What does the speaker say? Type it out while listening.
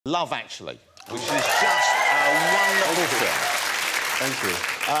Love Actually, which is just a wonderful film. Thank you.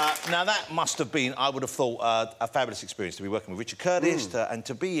 Now, that must have been, I would have thought, a fabulous experience to be working with Richard Curtis and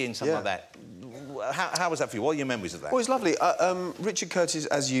to be in something like that. How was that for you? What are your memories of that? Well, it was lovely. Richard Curtis,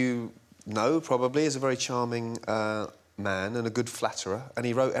 as you know, probably, is a very charming man and a good flatterer, and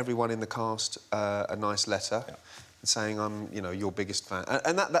he wrote everyone in the cast a nice letter saying, I'm, you know, your biggest fan.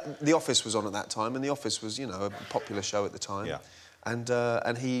 And The Office was on at that time, and The Office was, you know, a popular show at the time. Yeah.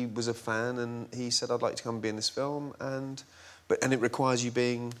 And he was a fan, and he said, I'd like to come and be in this film, and it requires you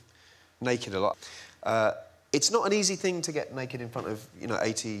being naked a lot. It's not an easy thing to get naked in front of, you know,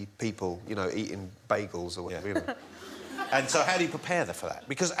 80 people, you know, eating bagels or whatever, you know. And so how do you prepare for that?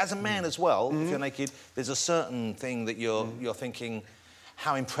 Because as a man as well, if you're naked, there's a certain thing that you're thinking,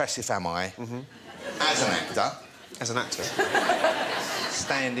 how impressive am I as an actor? As an actor?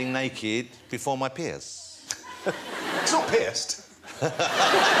 Standing naked before my peers. It's not pierced.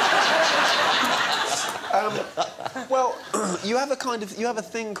 Well, you have a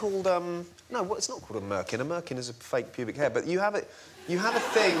thing called no, it's not called a merkin. A merkin is a fake pubic hair, but you have a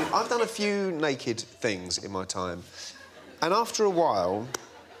thing. I've done a few naked things in my time, and after a while,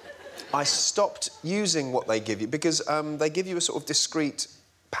 I stopped using what they give you because they give you a sort of discreet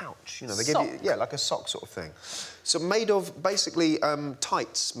pouch. You know, they give you like a sock sort of thing. So made of basically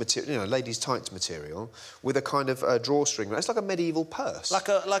tights material, you know, ladies' tights material, with a kind of drawstring. It's like a medieval purse. Like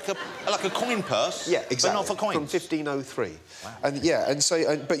a coin purse. Yeah, exactly. But not for coins. From 1503. Wow. And yeah, and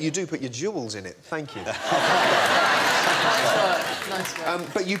so but you do put your jewels in it. Thank you. Nice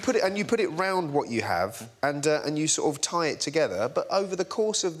work. But you put it round what you have, and you sort of tie it together. But over the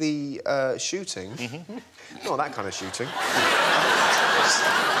course of the shooting, not that kind of shooting.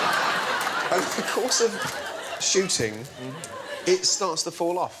 Over the course of shooting, it starts to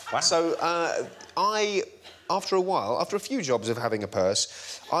fall off. Wow. So after a while, after a few jobs of having a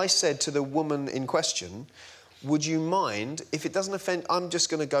purse, I said to the woman in question, would you mind, if it doesn't offend, I'm just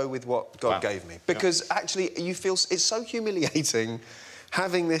going to go with what God gave me. Because actually, you feel, it's so humiliating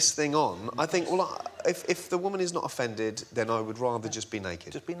having this thing on. I think, well, if the woman is not offended, then I would rather just be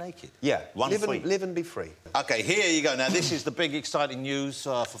naked. Just be naked? Yeah. Live and be free. OK, here you go. Now, this is the big, exciting news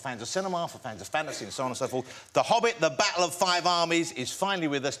for fans of cinema, for fans of fantasy and so on and so forth. The Hobbit, The Battle of Five Armies is finally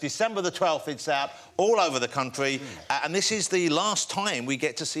with us. December the 12th, it's out all over the country. And this is the last time we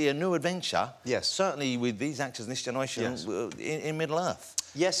get to see a new adventure. Yes. Certainly with these actors in this generation in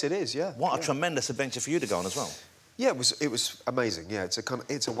Middle-earth. Yes, it is, yeah. What a tremendous adventure for you to go on as well. Yeah, it was amazing. Yeah,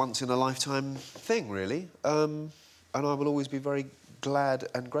 it's a once-in-a-lifetime thing, really. And I will always be very glad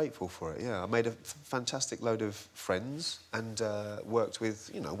and grateful for it. Yeah, I made a fantastic load of friends and worked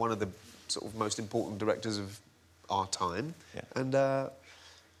with, you know, one of the sort of most important directors of our time. Yeah. And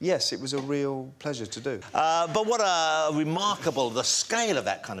yes, it was a real pleasure to do. But what a remarkable, the scale of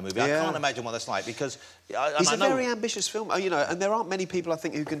that kind of movie. Yeah. I can't imagine what that's like, because... It's a very ambitious film, you know, and there aren't many people, I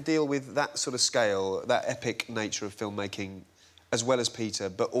think, who can deal with that sort of scale, that epic nature of filmmaking, as well as Peter,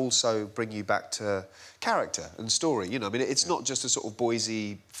 but also bring you back to character and story, you know. I mean, it's not just a sort of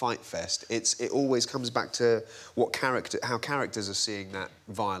Boise fight fest. It always comes back to how characters are seeing that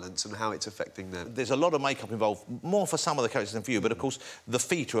violence and how it's affecting them. There's a lot of makeup involved, more for some of the characters than for you, but, of course, the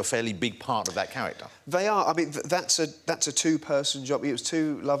feet are a fairly big part of that character. They are. I mean, that's a two-person job. It was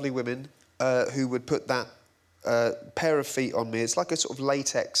two lovely women who would put that pair of feet on me. It's like a sort of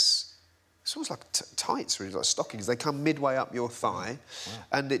latex... It's almost like tights, really, like stockings. They come midway up your thigh,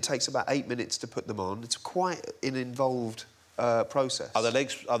 and it takes about 8 minutes to put them on. It's quite an involved process. Are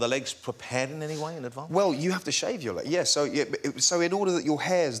the legs prepared in any way in advance? Well, you have to shave your leg. Yeah, so in order that your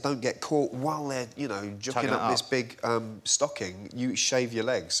hairs don't get caught while they're, you know, jumping up this big stocking, you shave your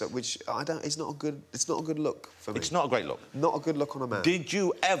legs, which it's not a good look for me. It's not a great look. Not a good look on a man. Did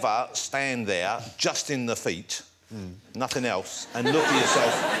you ever stand there just in the feet? Nothing else, and look at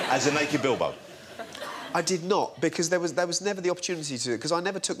yourself as a naked Bilbo? I did not, because there was never the opportunity to, because I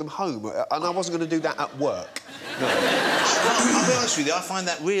never took them home, and I wasn't going to do that at work. No. I'll be honest with you, I find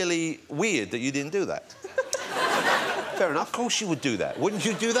that really weird that you didn't do that. Fair enough. Of course you would do that. Wouldn't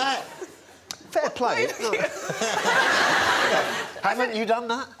you do that? Fair play. No. Haven't you done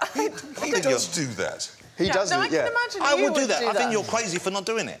that? He does do that. He does. I can imagine I would do that. I think you're crazy for not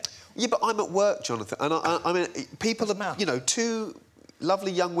doing it. Yeah, but I'm at work, Jonathan, and I mean, people are, you know, two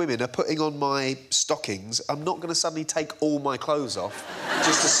lovely young women are putting on my stockings. I'm not going to suddenly take all my clothes off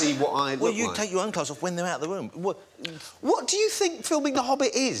just to see what I look like. Well, you take your own clothes off when they're out of the room. What do you think filming The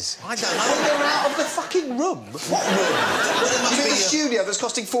Hobbit is? I don't know. When they're out of the fucking room. What room? You mean the studio that's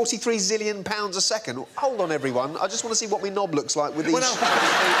costing 43 zillion pounds a second? Hold on, everyone. I just want to see what my knob looks like with these... Well, no, I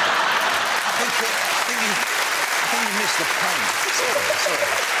think you just the paint.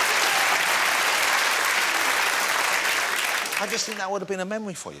 I just think that would have been a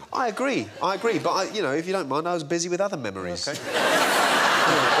memory for you. I agree. But, you know, if you don't mind, I was busy with other memories. OK.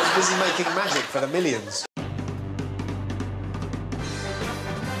 I was busy making magic for the millions.